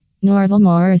Norval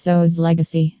Morrisseau's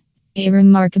legacy. A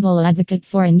remarkable advocate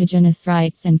for Indigenous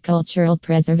rights and cultural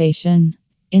preservation.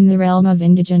 In the realm of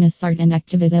Indigenous art and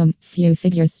activism, few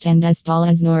figures stand as tall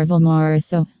as Norval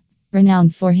Morrisseau.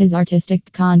 Renowned for his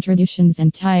artistic contributions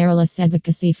and tireless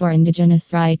advocacy for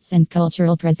Indigenous rights and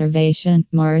cultural preservation,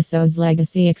 Morrisseau's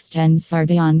legacy extends far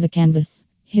beyond the canvas.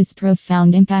 His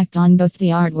profound impact on both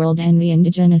the art world and the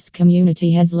Indigenous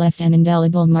community has left an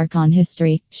indelible mark on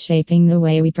history, shaping the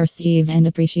way we perceive and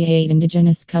appreciate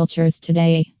Indigenous cultures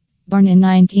today. Born in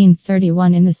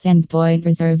 1931 in the Sandpoint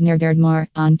Reserve near Ardmore,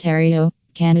 Ontario,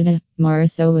 Canada,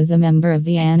 Morrisseau was a member of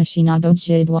the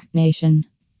Anishinaabe Nation.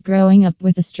 Growing up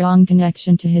with a strong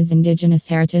connection to his Indigenous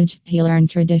heritage, he learned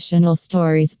traditional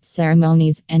stories,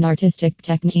 ceremonies, and artistic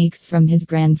techniques from his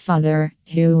grandfather,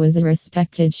 who was a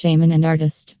respected shaman and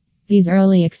artist. These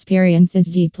early experiences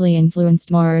deeply influenced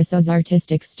Morrisseau's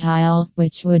artistic style,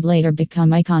 which would later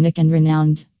become iconic and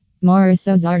renowned.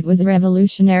 Morrisseau's art was a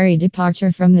revolutionary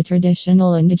departure from the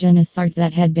traditional Indigenous art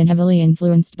that had been heavily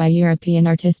influenced by European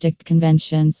artistic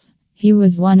conventions. He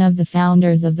was one of the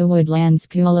founders of the Woodland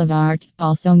School of Art,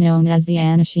 also known as the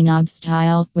Anishinaabe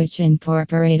style, which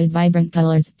incorporated vibrant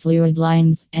colors, fluid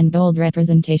lines, and bold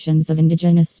representations of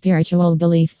Indigenous spiritual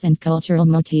beliefs and cultural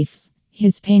motifs.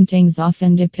 His paintings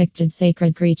often depicted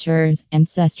sacred creatures,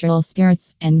 ancestral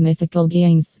spirits, and mythical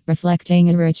beings, reflecting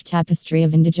a rich tapestry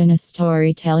of Indigenous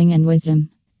storytelling and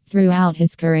wisdom. Throughout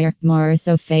his career,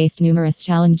 Morrisseau faced numerous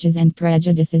challenges and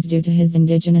prejudices due to his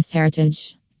Indigenous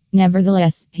heritage.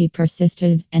 Nevertheless, he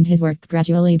persisted, and his work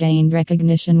gradually gained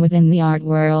recognition within the art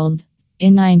world.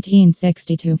 In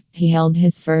 1962, he held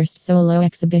his first solo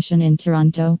exhibition in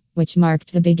Toronto, which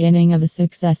marked the beginning of a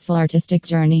successful artistic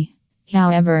journey.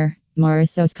 However,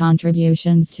 Morrisseau's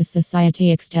contributions to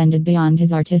society extended beyond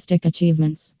his artistic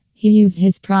achievements. He used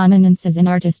his prominence as an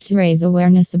artist to raise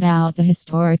awareness about the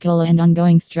historical and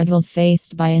ongoing struggles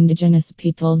faced by Indigenous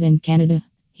peoples in Canada.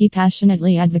 He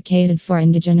passionately advocated for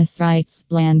Indigenous rights,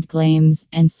 land claims,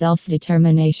 and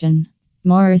self-determination.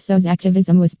 Morrisseau's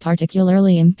activism was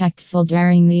particularly impactful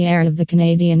during the era of the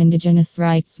Canadian Indigenous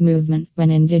rights movement, when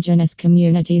Indigenous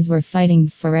communities were fighting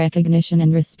for recognition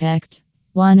and respect.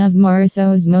 One of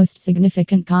Morrisseau's most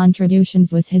significant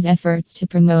contributions was his efforts to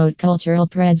promote cultural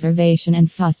preservation and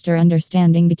foster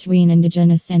understanding between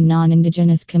Indigenous and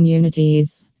non-Indigenous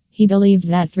communities. He believed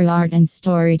that through art and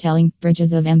storytelling,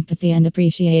 bridges of empathy and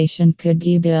appreciation could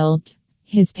be built.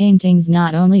 His paintings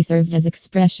not only served as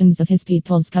expressions of his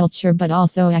people's culture but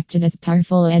also acted as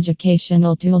powerful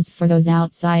educational tools for those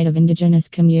outside of Indigenous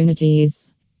communities.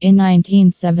 In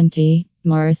 1970,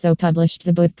 Morrisseau published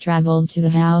the book Travels to the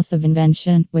House of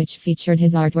Invention, which featured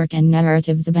his artwork and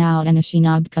narratives about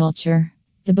Anishinaabe culture.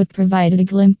 The book provided a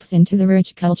glimpse into the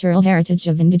rich cultural heritage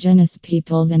of Indigenous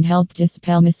peoples and helped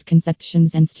dispel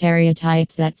misconceptions and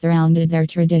stereotypes that surrounded their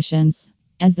traditions.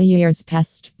 As the years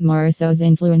passed, Morrisseau's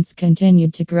influence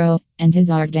continued to grow, and his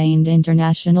art gained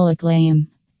international acclaim.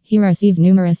 He received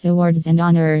numerous awards and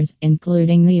honors,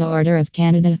 including the Order of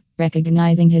Canada,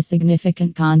 recognizing his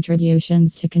significant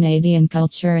contributions to Canadian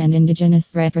culture and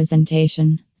Indigenous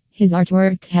representation. His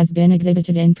artwork has been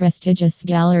exhibited in prestigious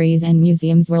galleries and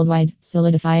museums worldwide,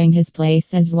 solidifying his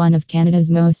place as one of Canada's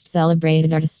most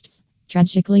celebrated artists.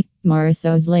 Tragically,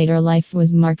 Morrisseau's later life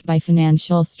was marked by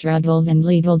financial struggles and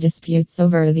legal disputes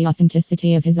over the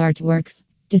authenticity of his artworks.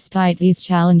 Despite these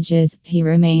challenges, he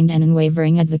remained an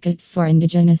unwavering advocate for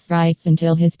Indigenous rights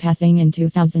until his passing in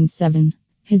 2007.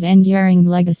 His enduring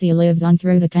legacy lives on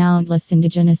through the countless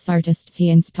Indigenous artists he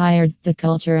inspired, the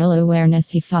cultural awareness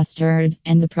he fostered,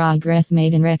 and the progress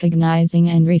made in recognizing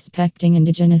and respecting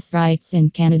Indigenous rights in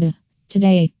Canada.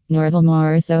 Today, Norval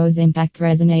Morrisseau's impact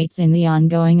resonates in the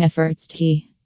ongoing efforts to